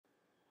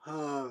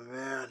Oh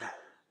man,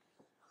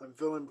 I'm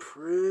feeling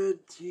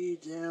pretty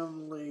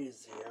damn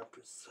lazy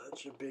after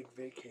such a big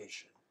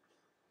vacation.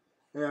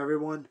 Hey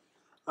everyone,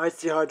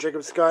 Icy Hot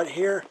Jacob Scott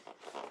here,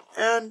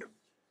 and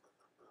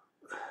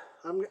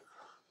I'm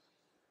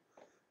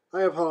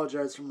I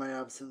apologize for my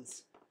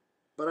absence,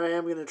 but I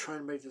am gonna try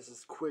and make this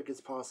as quick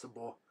as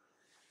possible.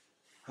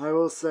 I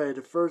will say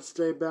the first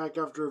day back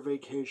after a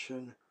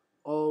vacation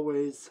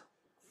always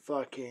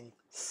fucking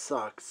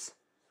sucks.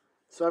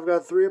 So I've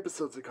got 3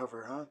 episodes to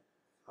cover, huh?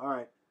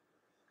 Alright,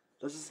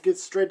 let's just get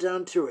straight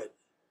down to it.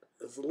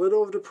 As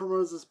little of the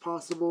promos as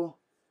possible,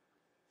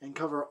 and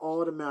cover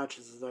all the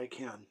matches as I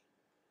can.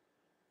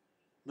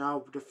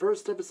 Now, the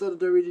first episode of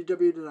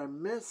WKW that I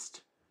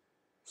missed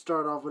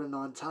started off with a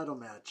non-title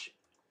match.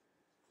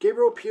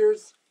 Gabriel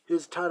Pierce,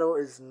 his title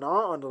is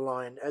not on the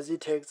line as he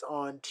takes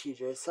on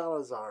TJ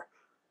Salazar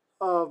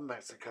of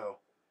Mexico.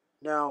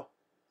 Now,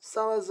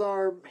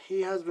 Salazar,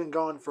 he has been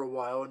gone for a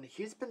while and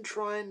he's been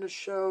trying to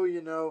show,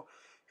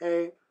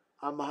 hey,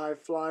 I'm a high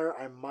flyer.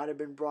 I might have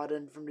been brought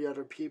in from the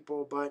other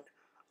people, but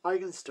I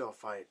can still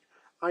fight.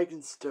 I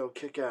can still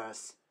kick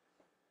ass.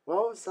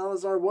 Well,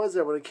 Salazar was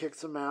able to kick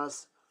some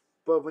ass,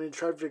 but when he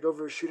tried to take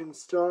over a shooting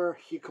star,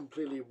 he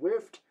completely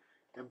whiffed,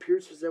 and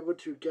Pierce was able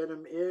to get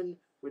him in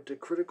with the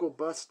critical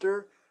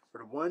buster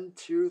for 1,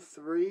 2,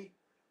 3.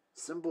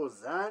 Simple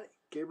as that.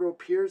 Gabriel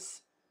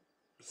Pierce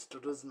still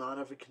does not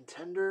have a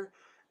contender,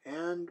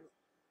 and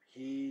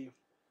he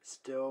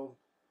still,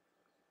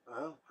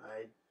 well,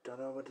 I don't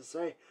know what to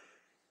say.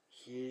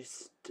 He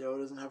still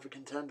doesn't have a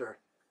contender.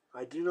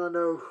 I do not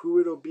know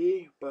who it'll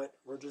be, but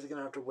we're just going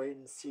to have to wait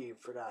and see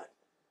for that.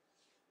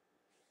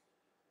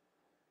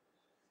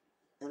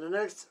 And the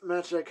next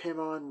match that came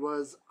on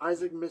was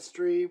Isaac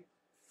Mystery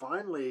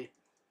finally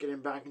getting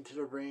back into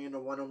the ring in a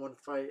one-on-one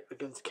fight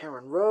against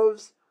Cameron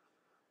Rose.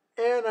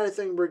 And I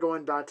think we're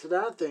going back to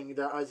that thing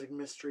that Isaac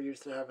Mystery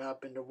used to have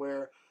happen, to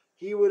where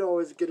he would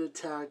always get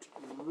attacked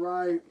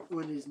right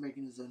when he's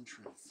making his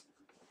entrance.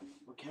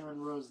 Well,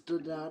 Cameron Rose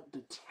did that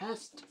to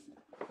test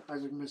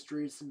Isaac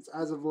Mystery, since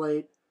as of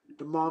late,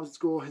 the mob's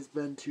goal has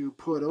been to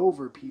put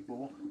over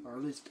people, or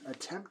at least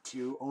attempt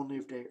to, only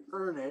if they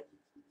earn it.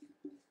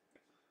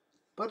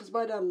 But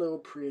despite that little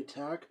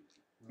pre-attack,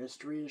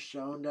 Mystery has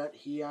shown that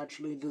he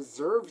actually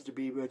deserves to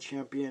be a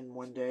champion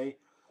one day,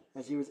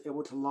 as he was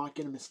able to lock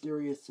in a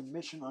mysterious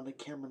submission onto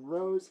Cameron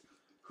Rose,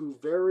 who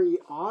very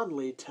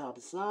oddly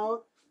taps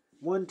out.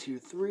 1, 2,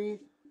 3.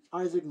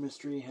 Isaac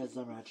Mystery has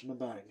the match in the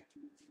bag.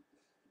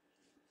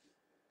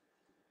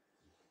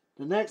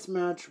 The next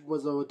match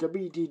was a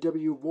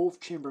WDW Wolf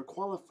Chamber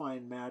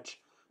qualifying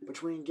match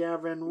between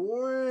Gavin...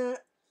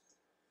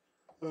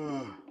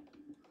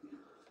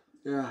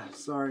 Yeah,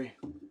 sorry.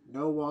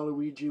 No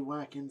Waluigi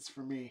Watkins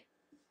for me.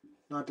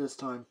 Not this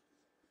time.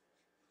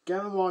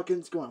 Gavin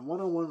Watkins going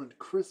one-on-one with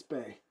Chris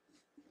Bay.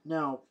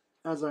 Now,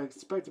 as I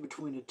expected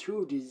between the two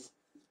of these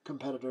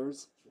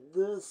competitors,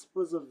 this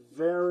was a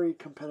very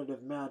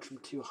competitive match from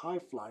two high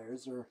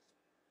flyers, or...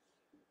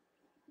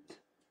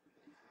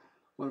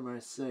 What am I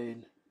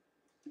saying?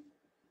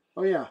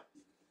 Oh yeah,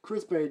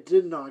 Chris Bay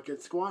did not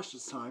get squashed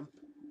this time,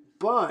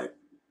 but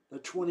the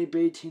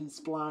 2018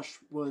 splash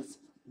was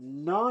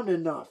not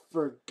enough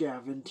for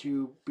Gavin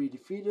to be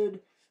defeated,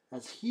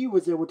 as he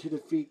was able to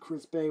defeat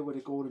Chris Bay with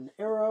a golden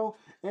arrow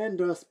and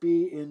thus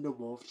be in the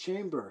Wolf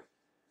Chamber.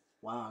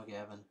 Wow,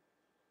 Gavin.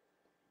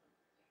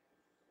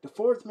 The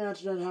fourth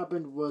match that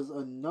happened was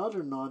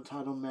another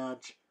non-title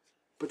match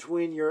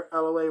between your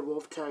LOA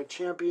Wolf Tag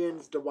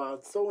Champions, the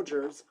Wild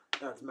Soldiers,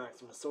 that's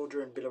Maximus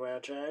Soldier and Billy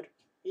Chad,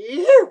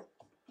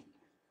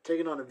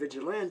 taking on the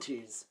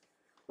Vigilantes,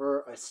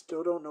 where I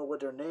still don't know what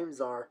their names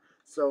are.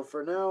 So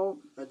for now,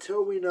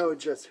 until we know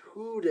just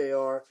who they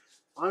are,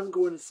 I'm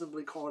going to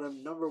simply call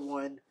them number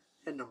 1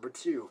 and number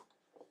 2.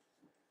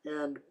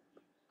 And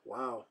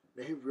wow,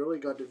 they really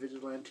got the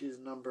Vigilantes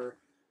number,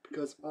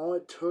 because all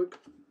it took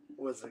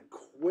was a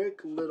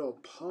quick little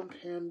pump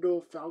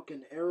handle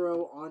Falcon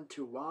Arrow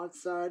onto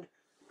Wildside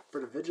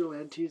for the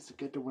Vigilantes to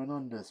get the win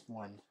on this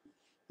one.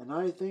 And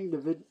I think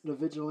the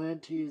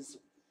Vigilantes,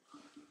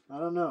 I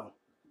don't know,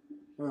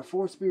 they're a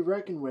force to be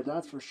reckoned with,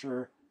 that's for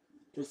sure.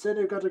 They said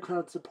they've got the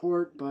crowd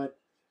support, but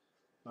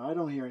I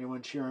don't hear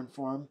anyone cheering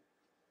for them.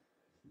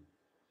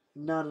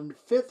 Now, in the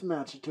fifth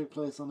match that took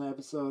place on the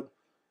episode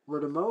were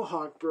the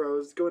Mohawk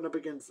Bros going up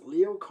against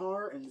Leo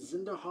Carr and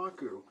Zinda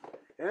Haku.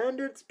 And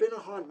it's been a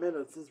hot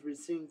minute since we've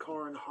seen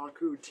Carr and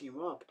Haku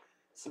team up,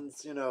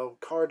 since,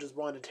 Carr just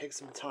wanted to take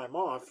some time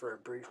off for a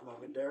brief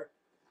moment there.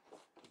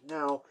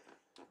 Now,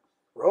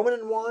 Roman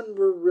and Juan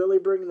were really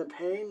bringing the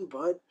pain,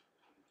 but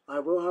I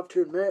will have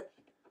to admit,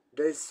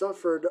 they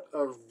suffered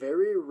a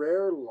very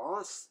rare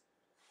loss.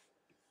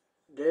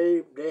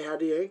 They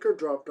had the anchor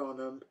dropped on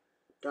them.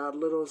 That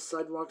little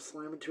sidewalk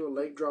slam into a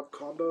leg drop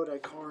combo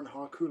that Carr and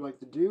Haku like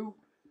to do.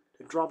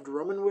 They dropped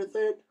Roman with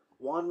it.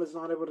 Juan was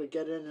not able to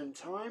get in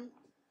time.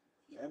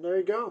 And there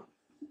you go.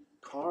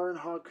 Carr and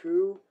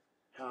Haku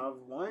have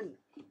won.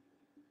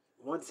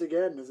 Once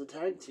again as a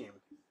tag team.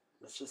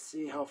 Let's just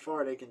see how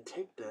far they can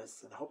take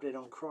this and hope they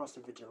don't cross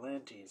the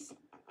Vigilantes.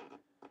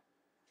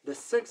 The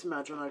sixth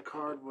match on that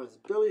card was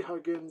Billy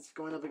Huggins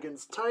going up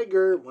against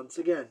Tiger once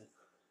again.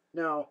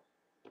 Now,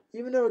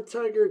 even though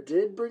Tiger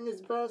did bring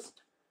his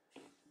best,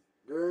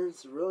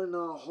 there's really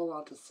not a whole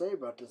lot to say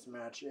about this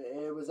match.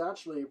 It was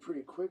actually a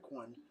pretty quick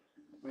one.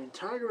 I mean,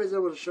 Tiger was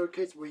able to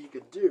showcase what he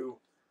could do,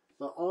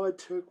 but all it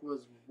took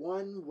was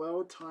one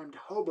well-timed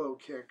hobo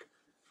kick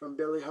from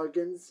Billy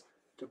Huggins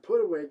to put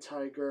away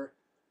Tiger.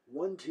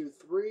 1, 2,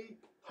 3.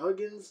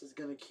 Huggins is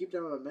going to keep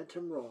that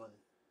momentum rolling.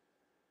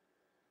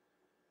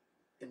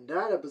 And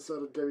that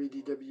episode of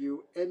WDW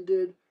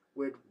ended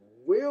with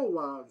Will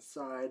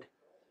Wildside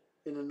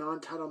in a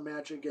non-title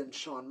match against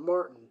Sean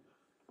Martin,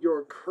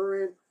 your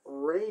current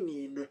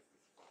reigning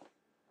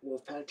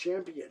Wolfpack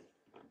champion.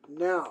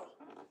 Now,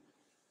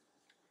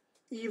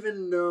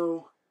 even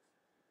though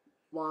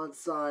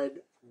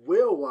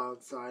Will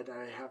Wildside,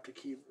 I have to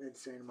keep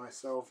saying to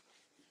myself,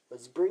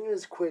 was bringing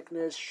his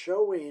quickness,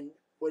 showing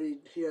what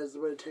he has,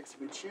 what it takes to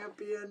be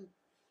champion,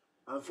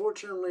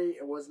 unfortunately,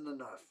 it wasn't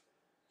enough.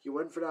 He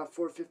went for that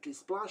 450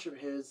 splash of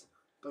his,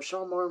 but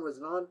Sean Martin was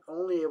not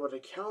only able to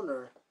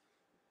counter,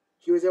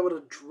 he was able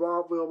to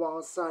drop Will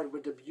Wildside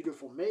with the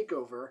beautiful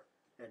makeover,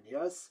 and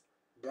yes,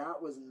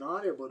 that was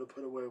not able to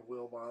put away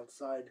Will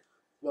Wildside.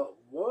 What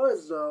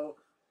was, though,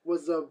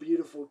 was a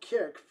beautiful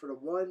kick for the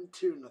 1,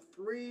 2, and the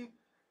 3.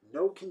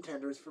 No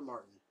contenders for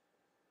Martin.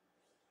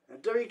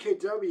 At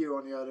WKW,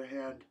 on the other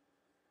hand,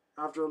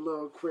 after a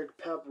little quick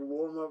pep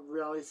warm-up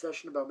rally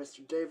session about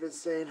Mr.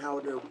 Davis saying how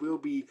there will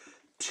be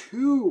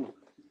 2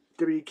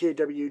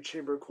 WKW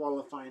Chamber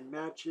qualifying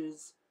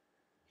matches,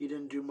 he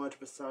didn't do much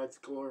besides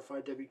glorify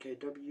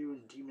WKW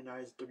and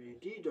demonize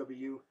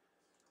WDW.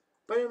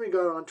 But then we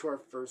got on to our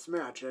first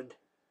match, and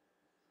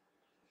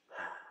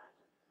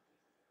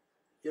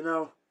you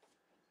know,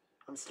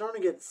 I'm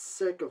starting to get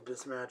sick of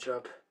this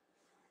matchup.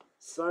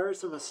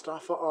 Cyrus and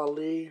Mustafa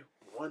Ali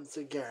once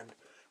again.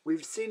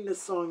 We've seen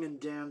this song and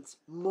dance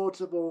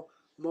multiple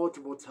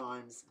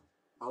times.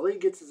 Ali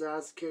gets his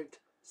ass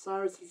kicked.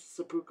 Cyrus hits a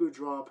seppuku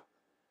drop.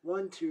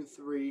 1, 2,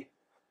 3.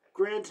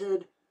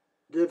 Granted,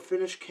 the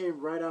finish came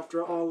right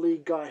after Ali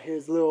got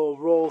his little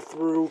roll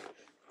through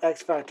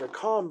X Factor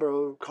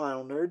combo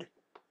countered.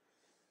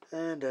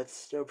 And that's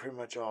still pretty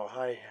much all.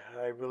 I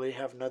really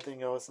have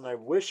nothing else, and I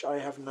wish I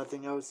have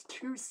nothing else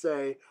to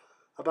say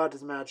about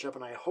this matchup,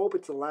 and I hope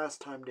it's the last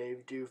time they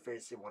do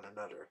face one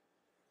another.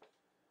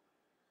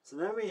 So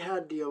then we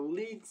had the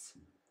Elites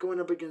going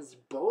up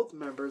against both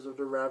members of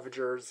the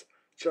Ravagers,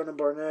 Jonah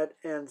Barnett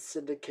and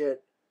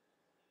Syndicate.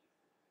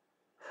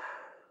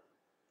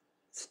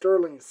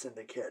 Sterling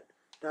Syndicate.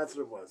 That's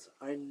what it was.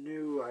 I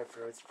knew I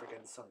was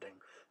forgetting something.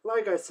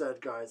 Like I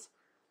said, guys,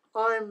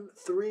 I'm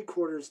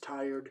 3/4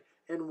 tired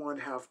and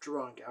 1/2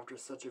 drunk after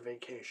such a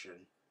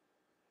vacation.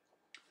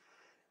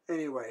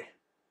 Anyway,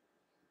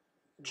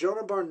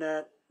 Jonah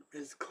Barnett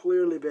has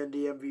clearly been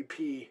the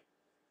MVP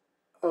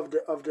of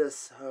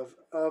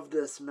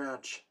this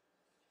match.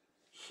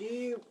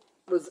 He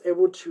was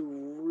able to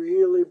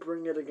really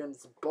bring it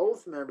against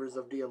both members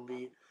of the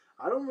Elite.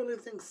 I don't really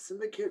think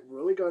Syndicate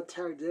really got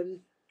tagged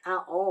in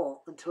at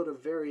all until the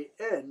very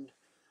end.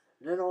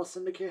 And then all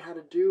Syndicate had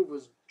to do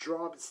was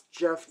drop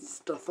Jeff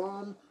the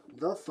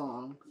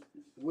Thong,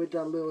 with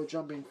that little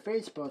jumping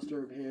face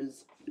buster of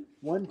his.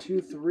 1,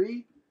 2,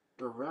 3.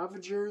 The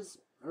Ravagers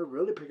are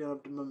really picking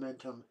up the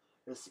momentum,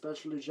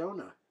 especially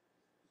Jonah.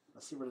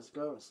 Let's see where this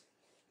goes.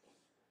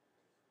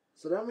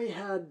 So then we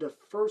had the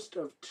first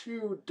of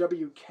 2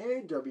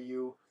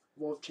 WKW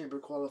Wolf Chamber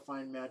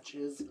qualifying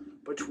matches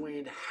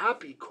between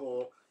Happy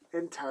Cole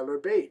and Tyler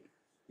Bate.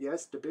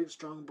 Yes, the big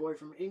strong boy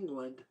from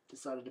England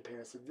decided to pay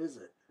us a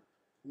visit.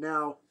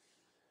 Now,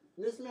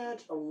 in this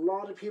match, a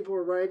lot of people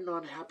were riding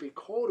on Happy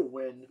Cole to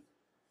win,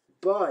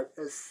 but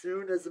as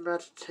soon as the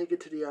match took it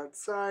to the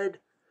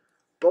outside,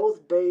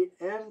 both Bate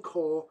and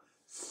Cole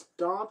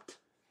stopped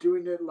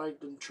doing it like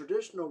the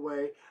traditional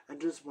way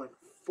and just went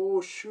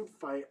full shoot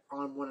fight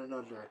on one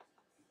another.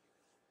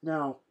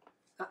 Now,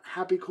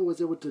 Happy Cole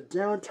was able to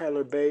down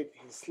Tyler Bate.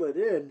 He slid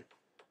in,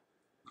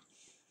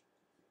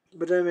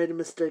 but then made a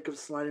mistake of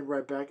sliding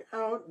right back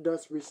out,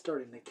 thus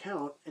restarting the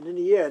count. And in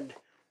the end,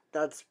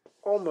 that's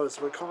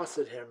almost what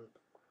costed him.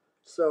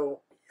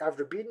 So,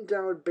 after beating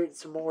down Bate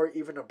some more,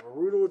 even a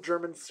brutal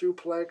German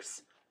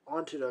suplex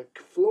onto the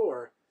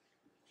floor,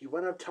 he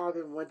went up top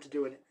and went to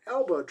do an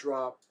elbow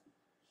drop.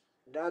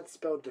 That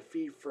spelled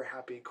defeat for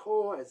Happy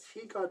Cole as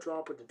he got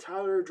dropped with the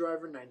Tyler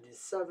Driver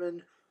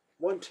 97.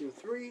 1, 2,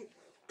 3.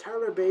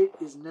 Tyler Bate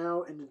is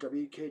now in the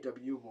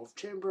WKW Wolf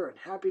Chamber, and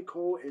Happy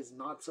Cole is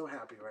not so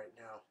happy right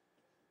now.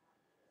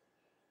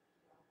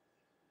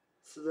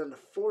 So then the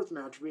fourth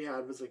match we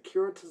had was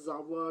Akira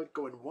Tozawa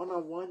going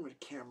one-on-one with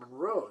Cameron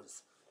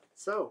Rose.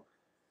 So,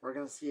 we're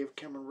going to see if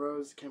Cameron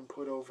Rose can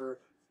put over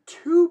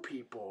 2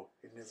 people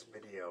in this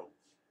video.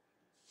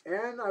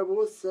 And I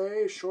will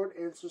say, short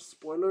answer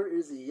spoiler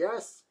is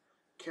yes.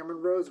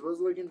 Cameron Rose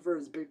was looking for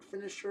his big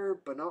finisher,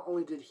 but not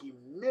only did he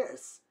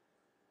miss,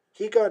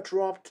 he got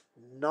dropped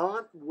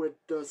not with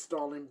the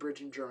stalling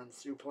bridging German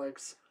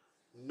suplex,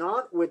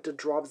 not with the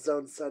drop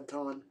zone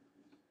senton,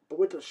 but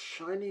with the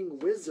shining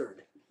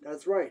wizard.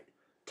 That's right.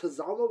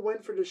 Tozawa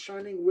went for the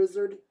Shining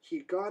Wizard. He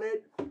got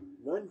it.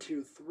 1,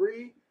 2,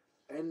 3.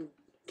 And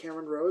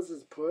Cameron Rose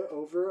is put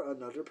over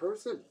another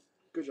person.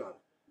 Good job.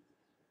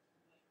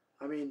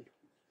 I mean,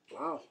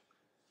 wow.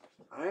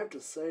 I have to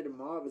say the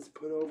Mob has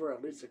put over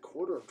at least a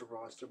quarter of the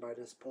roster by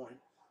this point.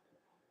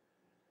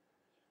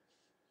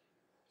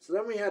 So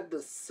then we had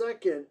the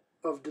second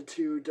of the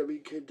two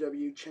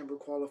WKW Chamber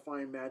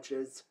qualifying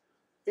matches.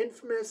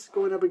 Infamous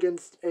going up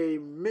against a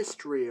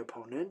mystery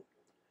opponent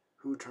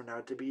who turned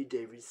out to be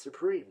Davey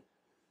Supreme.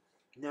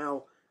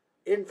 Now,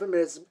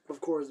 Infamous, of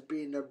course,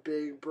 being a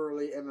big,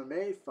 burly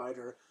MMA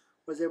fighter,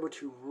 was able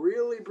to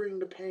really bring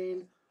the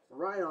pain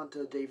right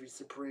onto Davey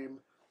Supreme.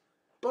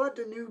 But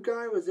the new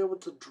guy was able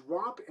to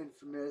drop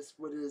Infamous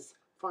with his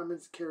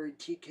fireman's carry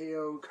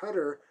TKO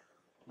cutter.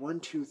 1,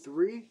 2,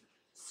 3.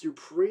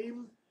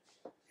 Supreme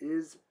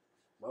is,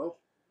 well,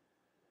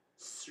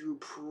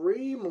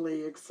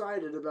 supremely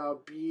excited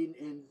about being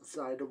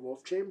inside the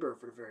Wolf Chamber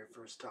for the very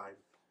first time.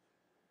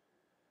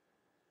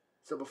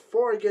 So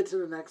before I get to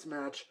the next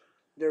match,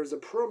 there's a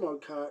promo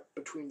cut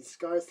between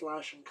Sky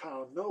Slash and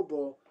Kyle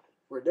Noble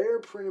where they're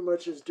pretty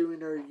much just doing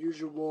their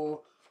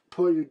usual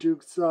pull your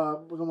dukes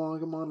up, come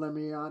on, let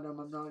me out,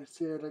 I'm not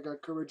scared, I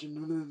got courage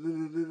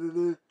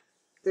and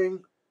thing,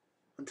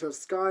 until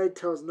Sky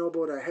tells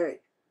Noble that,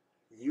 hey,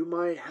 you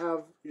might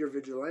have your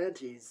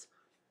vigilantes,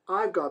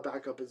 I've got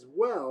backup as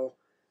well,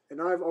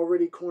 and I've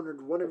already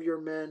cornered one of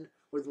your men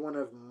with one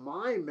of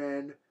my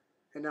men,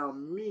 and now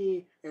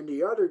me and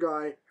the other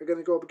guy are going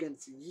to go up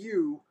against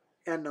you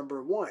and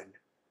number one.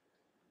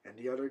 And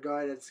the other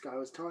guy that Sky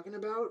was talking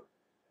about?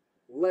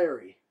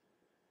 Larry.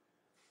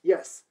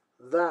 Yes,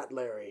 that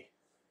Larry.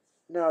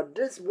 Now,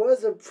 this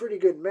was a pretty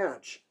good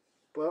match,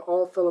 but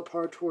all fell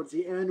apart towards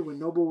the end when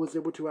Noble was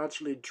able to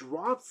actually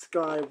drop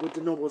Sky with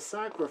the Noble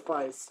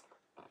Sacrifice,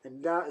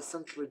 and that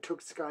essentially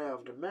took Sky out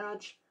of the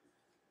match.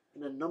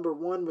 And then number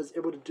one was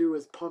able to do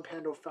his pump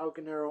handle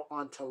Falcon Arrow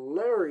onto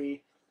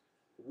Larry.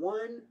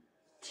 1,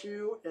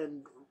 2,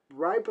 and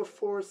right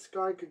before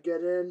Sky could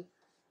get in,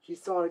 he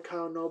saw that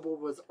Kyle Noble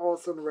was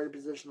also in the right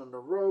position on the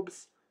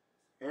ropes,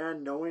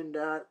 and knowing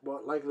that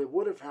what likely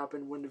would have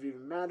happened wouldn't have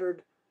even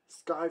mattered,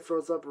 Sky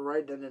froze up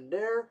right then and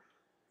there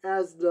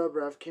as the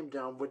ref came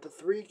down with the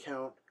 3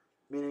 count,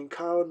 meaning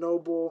Kyle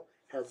Noble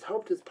has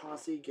helped his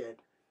posse get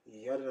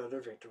yet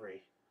another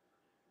victory.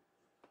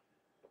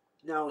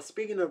 Now,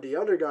 speaking of the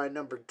other guy,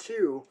 number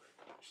 2,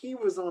 he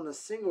was on a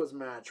singles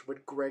match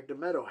with Greg the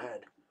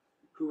Metalhead,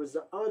 who was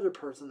the other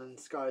person in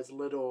Sky's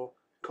little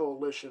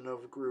coalition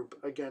of group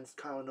against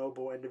Kyle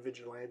Noble and the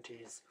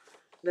Vigilantes.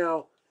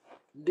 Now,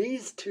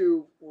 these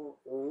two were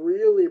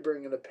really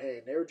bringing the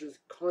pain. They were just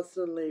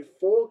constantly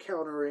full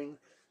countering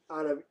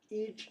out of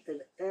each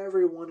and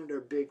every one of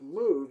their big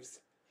moves.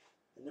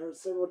 And there were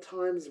several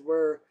times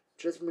where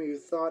just when you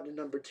thought the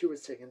number 2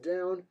 was taken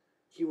down,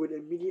 he would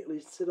immediately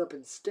sit up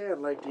and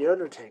stand like The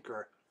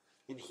Undertaker.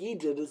 And he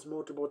did this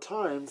multiple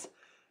times,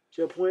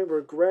 to a point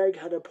where Greg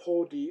had to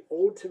pull the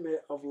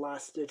ultimate of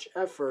last-ditch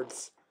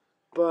efforts,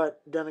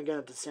 but then again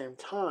at the same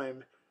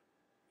time,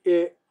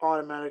 it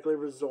automatically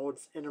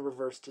results in a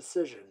reverse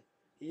decision.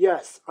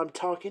 Yes, I'm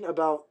talking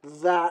about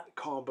that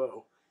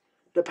combo.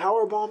 The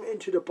powerbomb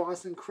into the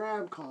Boston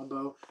Crab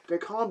combo, the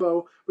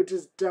combo which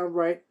is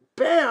downright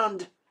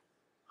banned.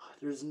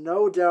 There's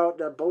no doubt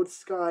that both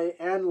Sky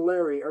and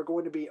Larry are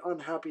going to be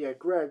unhappy at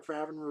Greg for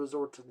having to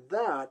resort to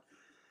that,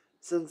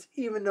 since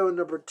even though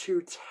number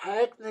 2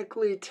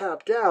 technically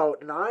tapped out,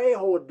 and I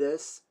hold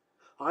this,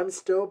 I'm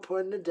still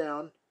putting it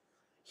down,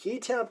 he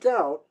tapped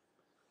out,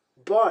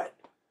 but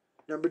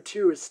number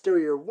 2 is still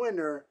your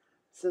winner,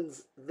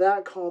 since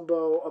that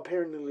combo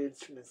apparently leads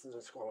to instant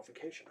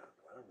disqualification.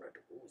 I don't read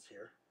the rules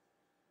here.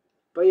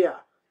 But yeah,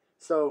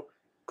 so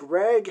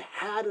Greg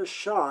had a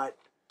shot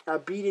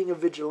at beating a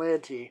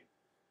Vigilante,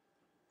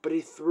 but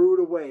he threw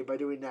it away by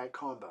doing that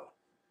combo.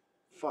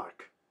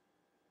 Fuck.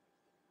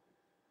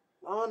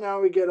 Well, now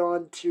we get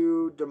on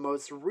to the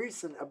most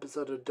recent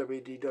episode of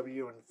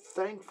WDW, and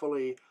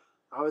thankfully,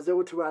 I was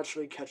able to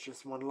actually catch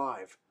this one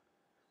live.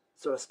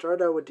 So I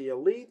start out with the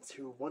Elites,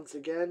 who once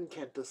again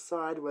can't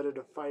decide whether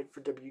to fight for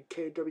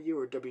WKW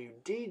or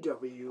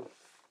WDW,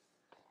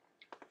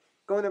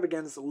 going up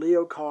against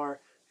Leo Carr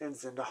and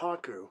Zinda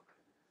Haku.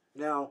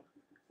 Now,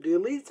 the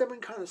Elites have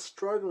been kind of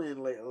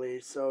struggling lately,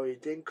 so you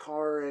think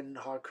Carr and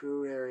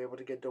Haku are able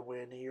to get the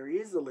win here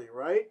easily,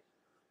 right?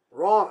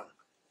 Wrong.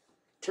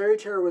 Terry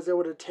was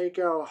able to take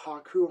out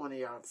Haku on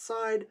the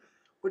outside,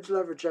 which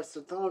leveraged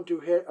Justin Thom to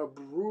hit a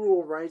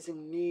brutal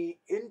rising knee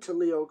into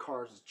Leo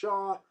Carr's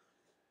jaw,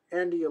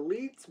 and the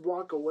Elites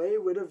walk away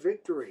with a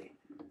victory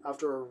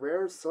after a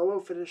rare solo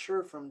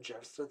finisher from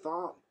Jeff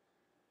Statham.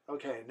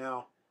 Okay,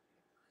 now,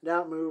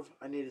 that move,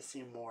 I need to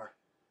see more.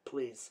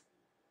 Please.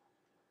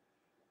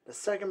 The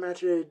second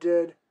match they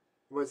did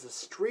was the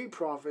Street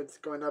Profits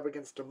going up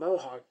against the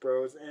Mohawk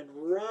Bros, and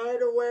right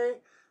away,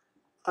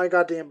 I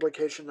got the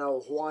implication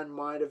that Juan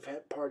might have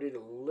partied a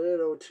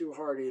little too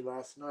hardy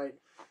last night.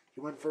 He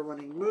went for a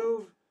running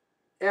move,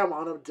 and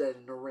wound up dead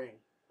in the ring.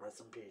 Rest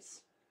in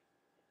peace.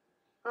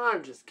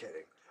 I'm just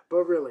kidding.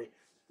 But really,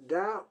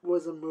 that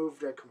was a move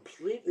that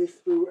completely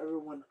threw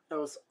everyone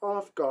else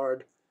off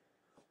guard.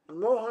 The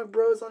Mohawk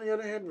Bros, on the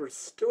other hand, were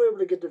still able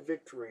to get the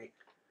victory.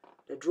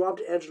 They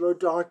dropped Angelo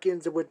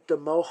Dawkins with the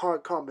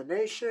Mohawk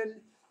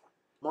combination.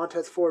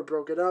 Montez Ford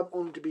broke it up,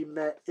 only to be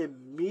met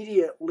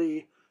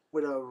immediately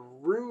with a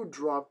rude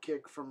drop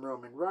kick from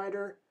Roman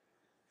Ryder.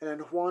 And then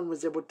Juan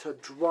was able to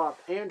drop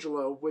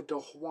Angelo with the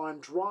Juan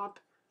drop,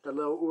 the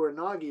little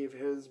Uranagi of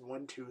his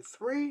 1, 2,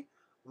 3.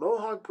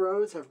 Mohawk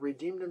Bros have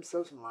redeemed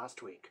themselves from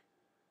last week.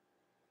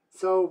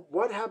 So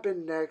what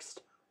happened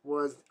next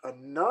was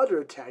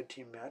another tag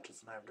team match.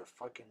 It's not the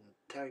fucking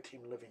tag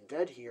team Living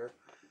Dead here.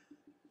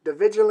 The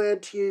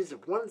Vigilantes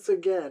once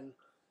again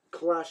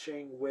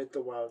clashing with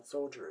the Wild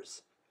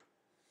Soldiers.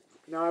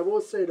 Now I will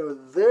say though,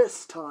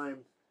 this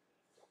time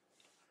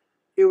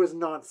it was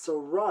not so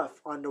rough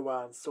on the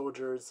Wild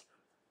Soldiers.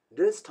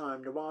 This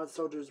time the Wild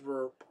Soldiers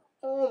were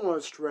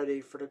almost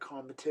ready for the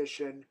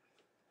competition.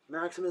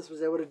 Maximus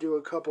was able to do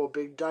a couple of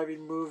big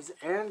diving moves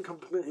and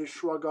completely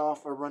shrug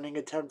off a running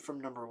attempt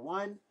from number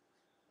 1.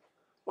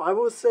 Well, I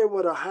will say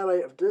what a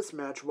highlight of this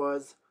match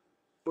was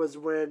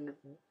when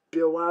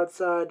Bill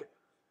Outside,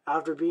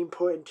 after being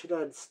put into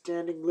that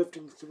standing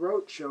lifting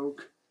throat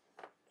choke,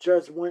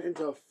 just went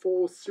into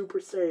full Super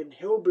Saiyan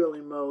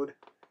hillbilly mode,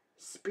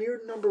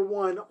 speared number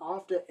 1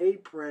 off the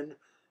apron,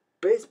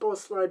 baseball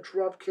slide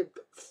drop kicked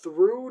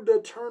through the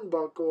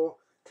turnbuckle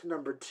to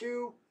number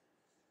 2,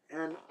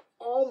 and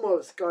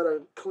almost got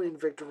a clean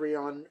victory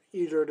on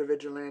either of the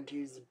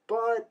Vigilantes,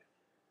 but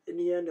in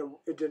the end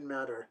it didn't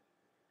matter.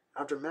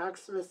 After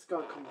Maximus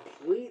got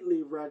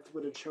completely wrecked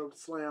with a choke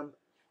slam,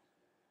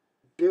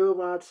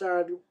 Bill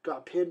Outside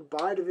got pinned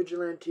by the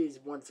Vigilantes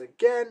once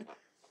again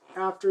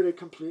after they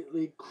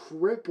completely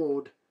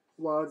crippled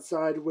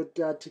Wildside with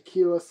that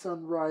Tequila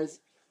Sunrise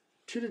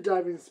to the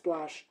diving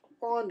splash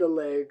on the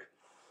leg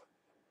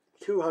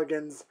to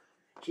Huggins.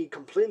 He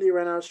completely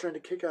ran out of strength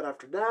to kick out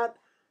after that.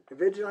 The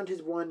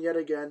Vigilantes won yet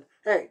again.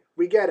 Hey,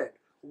 we get it.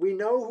 We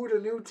know who the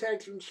new tag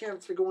team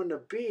champs are going to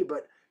be,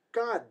 but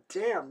god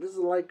damn, this is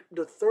like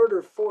the 3rd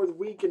or 4th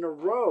week in a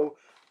row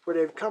where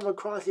they've come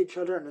across each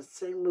other and the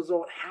same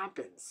result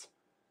happens.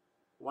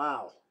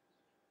 Wow.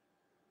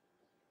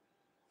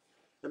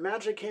 The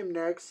match that came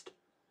next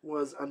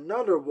was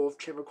another Wolf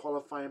Chamber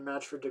qualifying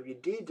match for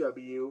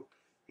WDW,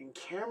 and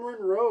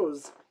Cameron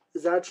Rose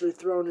is actually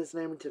throwing his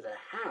name into the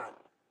hat.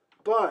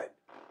 But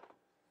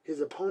his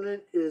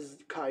opponent is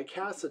Kai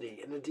Cassidy,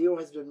 and a deal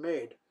has been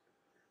made.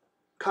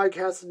 Kai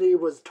Cassidy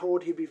was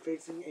told he'd be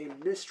facing a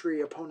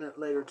mystery opponent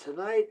later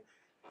tonight,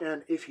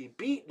 and if he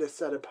beat the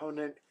said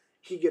opponent,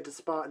 he'd get the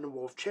spot in the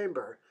Wolf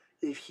Chamber.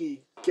 If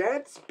he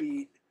gets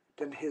beat,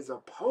 then his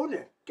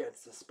opponent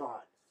gets the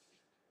spot.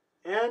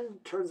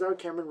 And turns out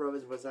Cameron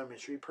Rose was that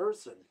mystery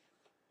person.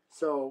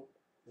 So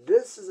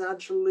this is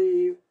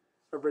actually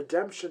a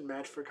redemption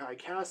match for Kai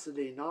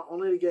Cassidy, not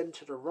only to get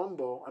into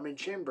the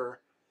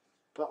Chamber,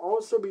 but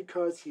also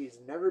because he's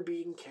never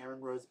beaten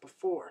Cameron Rose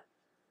before.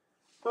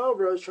 Well,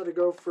 Rose tried to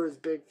go for his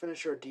big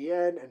finisher at the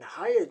end, and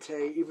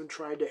Hayate even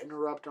tried to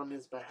interrupt on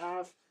his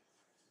behalf.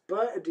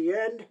 But at the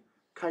end,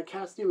 Kai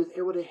Cassidy was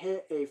able to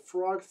hit a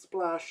frog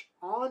splash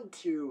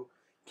onto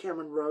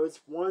Cameron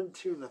Rose, 1,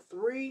 2, and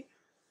 3.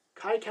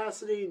 Kai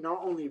Cassidy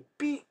not only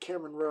beat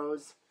Cameron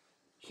Rose,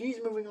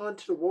 he's moving on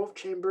to the Wolf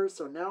Chamber,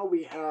 so now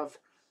we have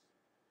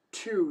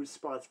 2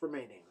 spots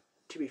remaining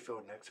to be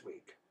filled next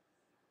week.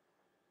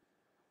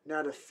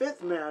 Now the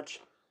 5th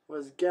match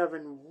was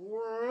Gavin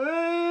Watkins.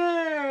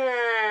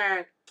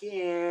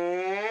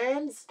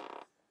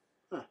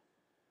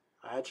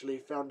 I actually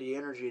found the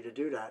energy to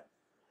do that.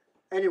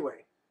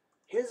 Anyway,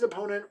 his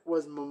opponent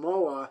was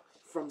Momoa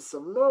from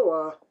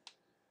Samoa,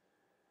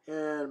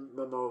 and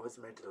Momoa was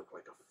made to look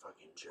like a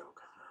fucking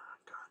joke.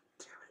 God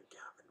damn it,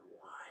 Gavin,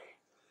 why?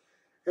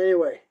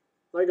 Anyway,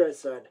 like I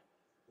said,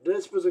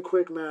 this was a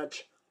quick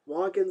match.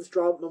 Watkins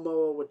dropped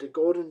Momoa with the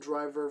Golden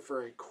Driver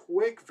for a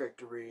quick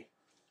victory.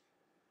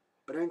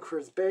 But then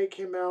Chris Bay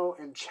came out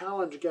and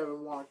challenged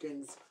Gavin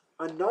Watkins.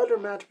 Another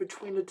match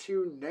between the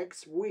two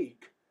next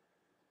week.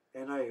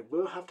 And I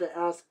will have to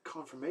ask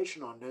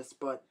confirmation on this,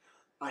 but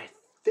I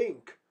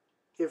think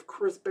if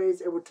Chris Bay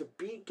is able to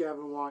beat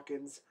Gavin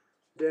Watkins,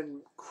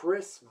 then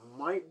Chris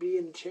might be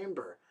in the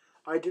chamber.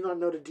 I do not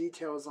know the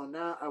details on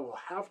that. I will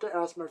have to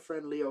ask my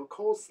friend Leo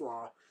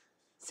Coleslaw,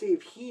 see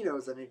if he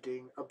knows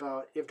anything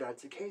about if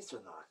that's the case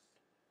or not.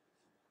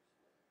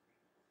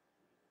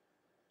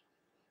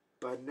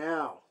 But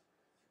now,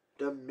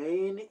 the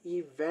main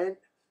event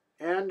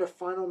and the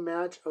final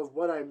match of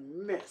what I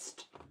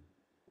missed.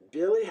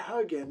 Billy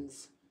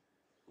Huggins,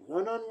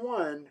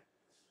 one-on-one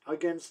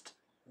against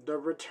the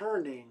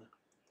returning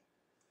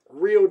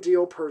real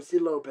deal Percy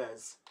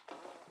Lopez.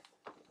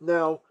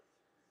 Now,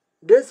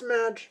 this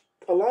match,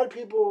 a lot of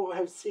people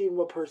have seen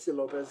what Percy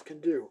Lopez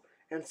can do,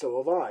 and so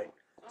have I.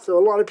 So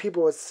a lot of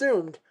people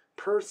assumed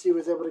Percy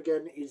was able to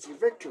get an easy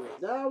victory.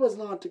 That was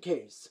not the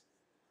case.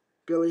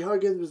 Billy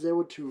Huggins was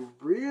able to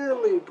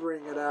really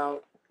bring it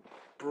out,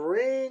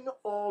 bring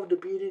all the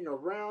beating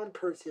around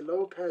Percy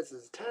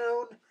Lopez's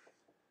town,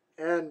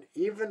 And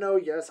even though,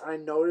 yes, I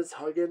noticed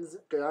Huggins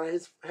got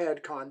his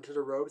head caught into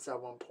the ropes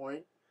at one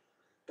point,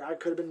 that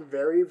could have been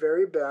very,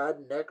 very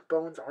bad. Neck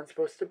bones aren't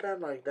supposed to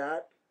bend like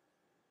that.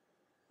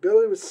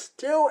 Billy was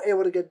still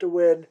able to get the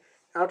win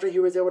after he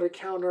was able to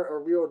counter a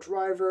real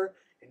driver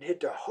and hit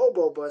the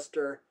Hobo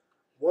Buster.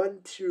 1,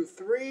 2,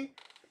 3.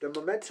 The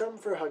momentum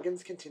for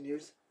Huggins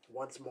continues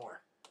once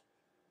more.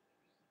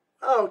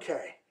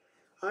 Okay,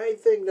 I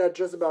think that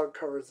just about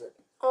covers it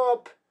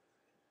up.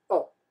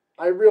 Oh,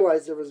 I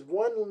realized there was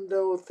one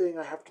little thing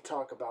I have to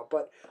talk about,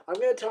 but I'm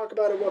going to talk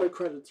about it while the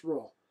credits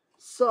roll.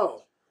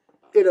 So,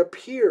 it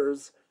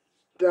appears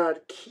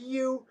that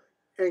Kyu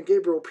and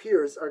Gabriel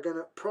Pierce are going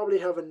to probably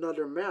have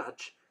another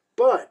match,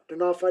 but they're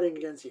not fighting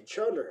against each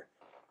other.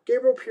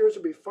 Gabriel Pierce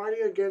will be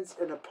fighting against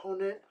an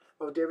opponent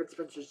of David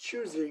Spencer's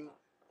choosing,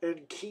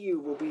 and Kyu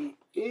will be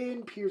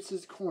in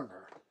Pierce's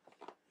corner.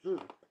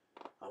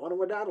 I wonder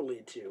what that'll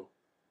lead to.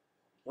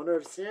 Wonder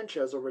if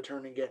Sanchez will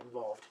return and get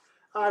involved.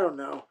 I don't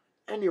know.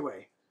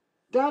 Anyway,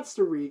 that's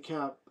the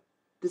recap.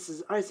 This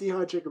is Icy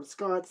Hot Jacob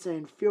Scott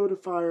saying feel the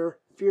fire,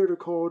 fear the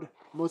cold.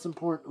 Most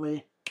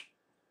importantly,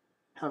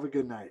 have a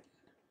good night.